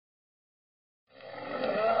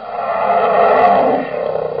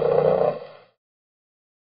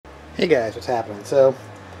Hey guys, what's happening? So,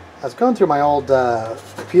 I was going through my old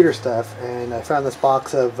computer stuff and I found this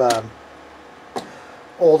box of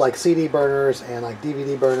old like CD burners and like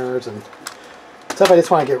DVD burners and stuff I just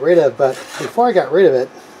want to get rid of, but before I got rid of it,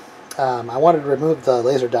 I wanted to remove the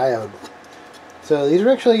laser diode. So these are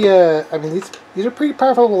actually, I mean, these are pretty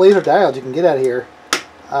powerful laser diodes you can get out of here.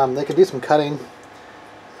 They can do some cutting.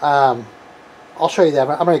 I'll show you that.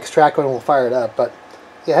 I'm going to extract one and we'll fire it up, but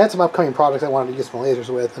yeah, I had some upcoming projects I wanted to use some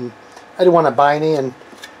lasers with, and I didn't want to buy any, and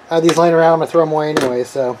I had these laying around. I'm going to throw them away anyway,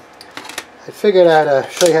 so I figured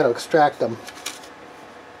I'd show you how to extract them.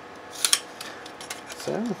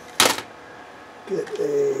 So,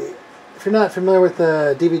 if you're not familiar with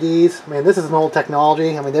the DVDs, I mean, this is an old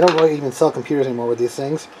technology. I mean, they don't really even sell computers anymore with these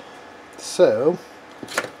things. So,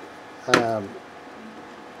 I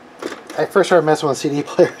first started messing with CD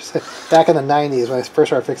players back in the 90s when I first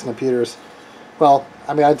started fixing computers. Well,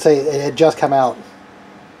 I mean, I'd say it had just come out.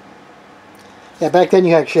 Yeah, back then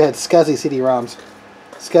you actually had SCSI CD-ROMs.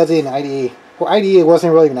 SCSI and IDE. Well, IDE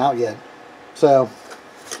wasn't really even out yet. So,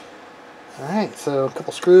 alright, so a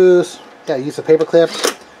couple screws. Yeah, use a paper clip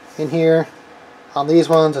in here. On these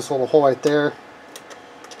ones, this little hole right there.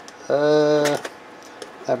 That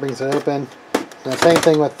brings it open. And the same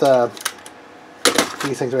thing with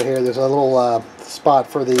these things right here. There's a little spot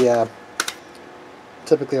for the,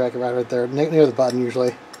 typically like right there, near the button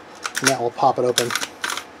usually. And that will pop it open.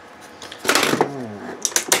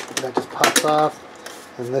 That just pops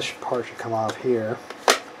off, and this part should come off here.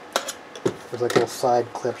 There's like a little side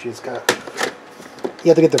clip you just got. You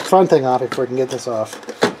have to get the front thing off before you can get this off.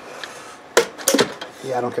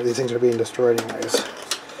 Yeah, I don't care. These things are being destroyed anyways.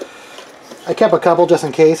 I kept a couple just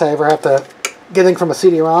in case I ever have to get anything from a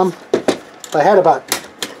CD-ROM. But I had about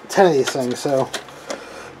 10 of these things, so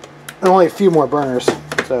and only a few more burners.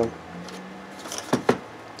 So.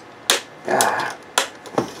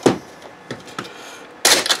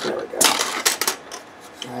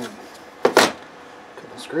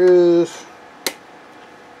 Screws.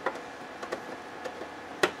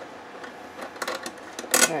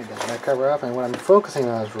 Alright, got that cover off, and what I'm focusing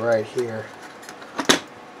on is right here.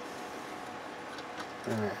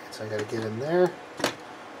 Alright, so I gotta get in there,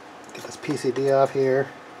 get this PCB off here,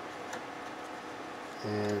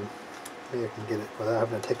 and maybe I can get it without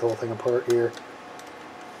having to take the whole thing apart here.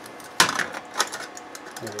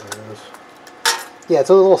 There it goes. Yeah, it's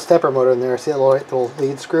a little stepper motor in there. See that little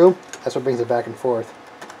lead screw? That's what brings it back and forth.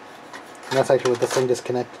 And that's actually what this thing just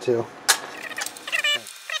connected to.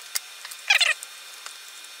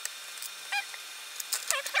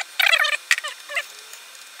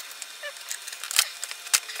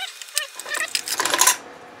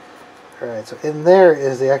 Alright, so in there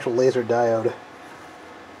is the actual laser diode.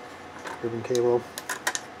 Ribbon cable.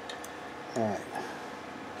 Alright.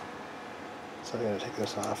 So I gotta take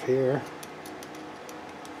this off here.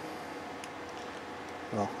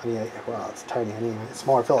 Well, wow, it's tiny. I need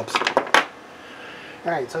smaller Phillips.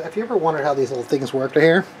 Alright, so if you ever wondered how these little things work right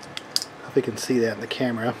here, I hope you can see that in the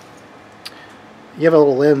camera. You have a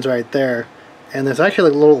little lens right there, and there's actually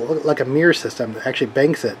a little, like a mirror system that actually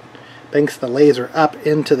banks the laser up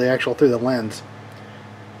into the actual, through the lens.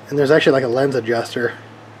 And there's actually like a lens adjuster.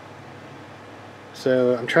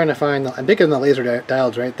 So I'm trying to find, I'm thinking the laser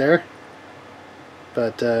diodes right there,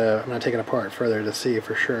 but I'm going to take it apart further to see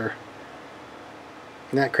for sure.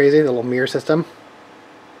 Isn't that crazy, the little mirror system?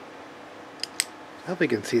 I hope you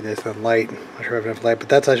can see this on light. I'm not sure if I have enough light, but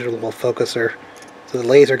that's actually a little focuser. So the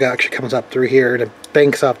laser actually comes up through here and it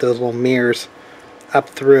banks off those little mirrors up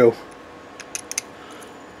through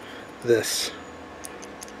this.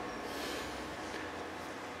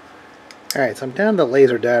 Alright, so I'm down to the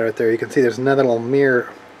laser diode right there. You can see there's another little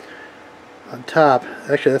mirror on top.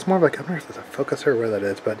 Actually, that's more of like, I don't know if it's a focuser or where that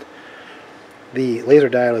is, but the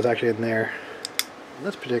laser diode is actually in there.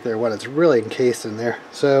 This particular one is really encased in there.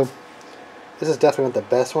 So this is definitely not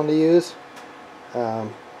the best one to use. I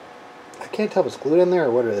can't tell if it's glued in there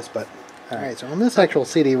or what it is, but alright, so on this actual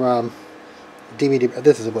CD-ROM DVD,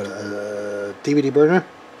 this is what a DVD burner?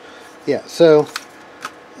 Yeah, so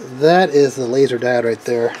that is the laser diode right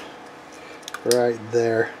there. Right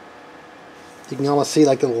there. You can almost see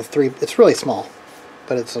like the little three, it's really small,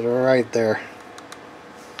 but it's right there.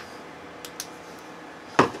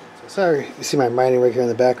 Sorry, you see my mining rig here in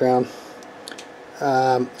the background.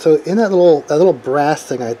 So in that little brass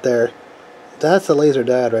thing right there, that's the laser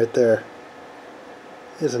diode right there.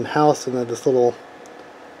 It's in house, and then this little,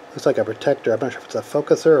 looks like a protector. I'm not sure if it's a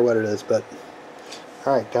focuser or what it is, but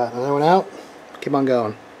alright, got another one out. Keep on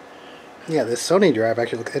going. Yeah, this Sony drive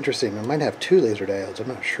actually looks interesting. It might have two laser diodes, I'm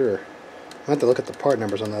not sure. I have to look at the part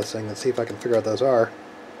numbers on those things and see if I can figure out what those are.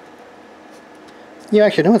 You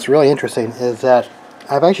actually know what's really interesting is that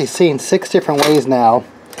I've actually seen 6 different ways now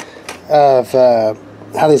of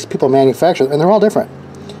how these people manufacture, and they're all different.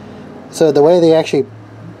 So the way they actually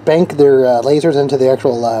bank their lasers into the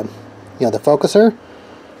actual, you know, the focuser,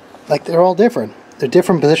 like they're all different. They're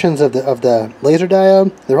different positions of the laser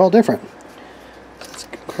diode. They're all different. It's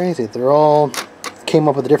crazy. They're all came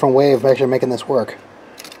up with a different way of actually making this work.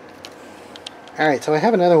 All right, so I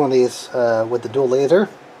have another one of these with the dual laser,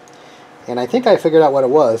 and I think I figured out what it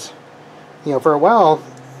was. You know, for a while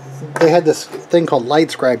they had this thing called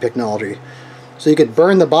light scribe technology, so you could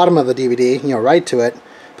burn the bottom of the DVD, you know, right to it,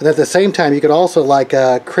 but at the same time you could also like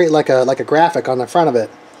create like a graphic on the front of it,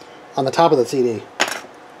 on the top of the CD,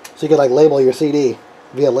 so you could like label your CD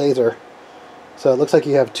via laser. So it looks like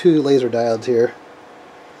you have 2 laser diodes here.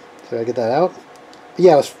 So I get that out. But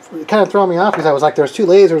yeah, it was kind of throwing me off because I was like, there's 2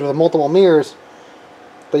 lasers with multiple mirrors.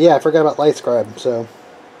 But yeah, I forgot about light scribe. So,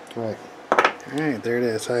 alright, there it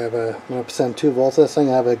is. I have I'm going to send 2 volts to this thing.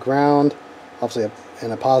 I have a ground, obviously,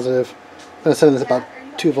 and a positive. I'm going to send this about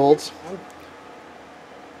 2 volts.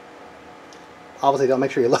 Obviously, don't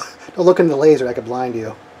make sure you don't look into the laser. That could blind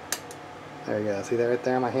you. There you go. See that right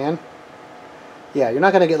there in my hand? Yeah, you're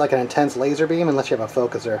not going to get like an intense laser beam unless you have a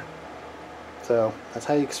focuser. So that's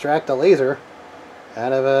how you extract a laser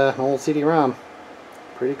out of an old CD-ROM.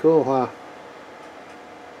 Pretty cool, huh?